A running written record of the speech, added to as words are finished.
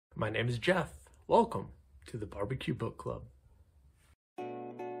My name is Jeff. Welcome to the BBQ Book Club.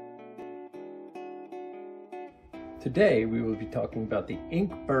 Today we will be talking about the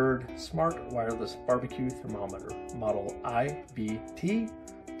Inkbird Smart Wireless BBQ Thermometer, model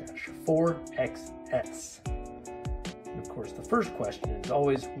IBT-4XS. And of course, the first question is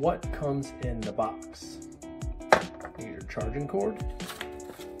always, what comes in the box? You get your charging cord,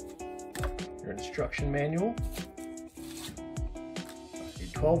 your instruction manual, a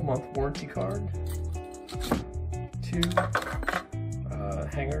 12-month warranty card, 2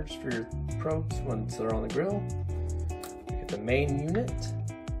 hangers for your probes once they're on the grill, you get the main unit,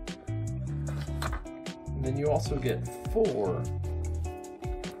 and then you also get 4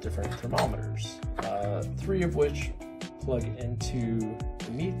 different thermometers, 3 of which plug into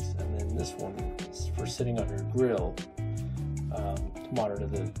the meats, and then this one is for sitting on your grill to monitor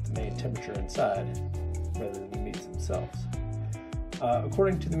the main temperature inside rather than the meats themselves.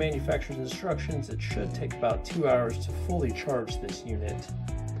 According to the manufacturer's instructions, it should take about 2 hours to fully charge this unit.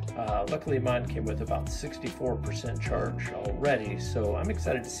 Luckily mine came with about 64% charge already, so I'm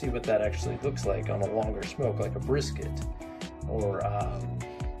excited to see what that actually looks like on a longer smoke, like a brisket, or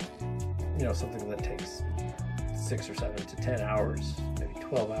something that takes 6 or 7 to 10 hours, maybe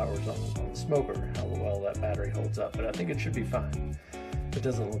 12 hours on the smoker, how well that battery holds up, but I think it should be fine. It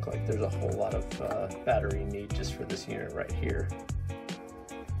doesn't look like there's a whole lot of battery need just for this unit right here.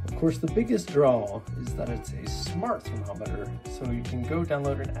 Of course, the biggest draw is that it's a smart thermometer, so you can go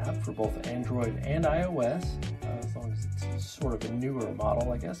download an app for both Android and iOS, as long as it's sort of a newer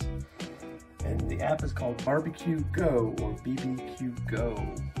model, I guess. And the app is called BBQ Go, or BBQ Go.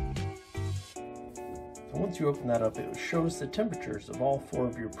 So once you open that up, it shows the temperatures of all 4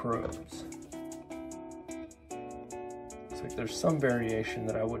 of your probes. Looks like there's some variation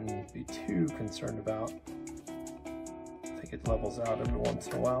that I wouldn't be too concerned about. I think it levels out every once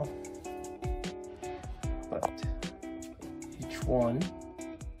in a while. But each one,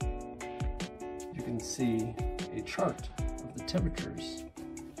 you can see a chart of the temperatures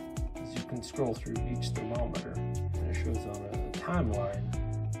as you can scroll through each thermometer, and it shows on a timeline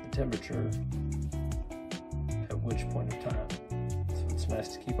the temperature at which point of time. So it's nice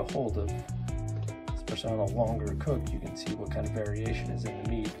to keep a hold of, especially on a longer cook. You can see what kind of variation is in the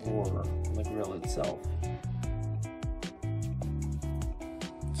meat or on the grill itself.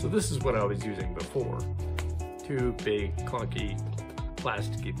 So this is what I was using before. 2 big, clunky,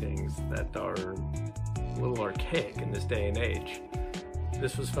 plasticky things that are a little archaic in this day and age.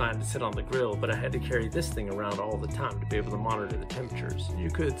 This was fine to sit on the grill, but I had to carry this thing around all the time to be able to monitor the temperatures.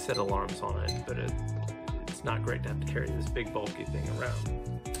 You could set alarms on it, but it's not great to have to carry this big, bulky thing around.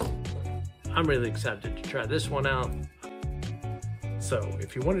 I'm really excited to try this one out. So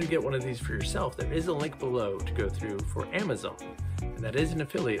if you wanted to get one of these for yourself, there is a link below to go through for Amazon. And that is an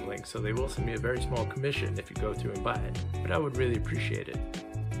affiliate link, so they will send me a very small commission if you go through and buy it. But I would really appreciate it.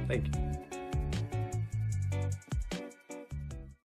 Thank you.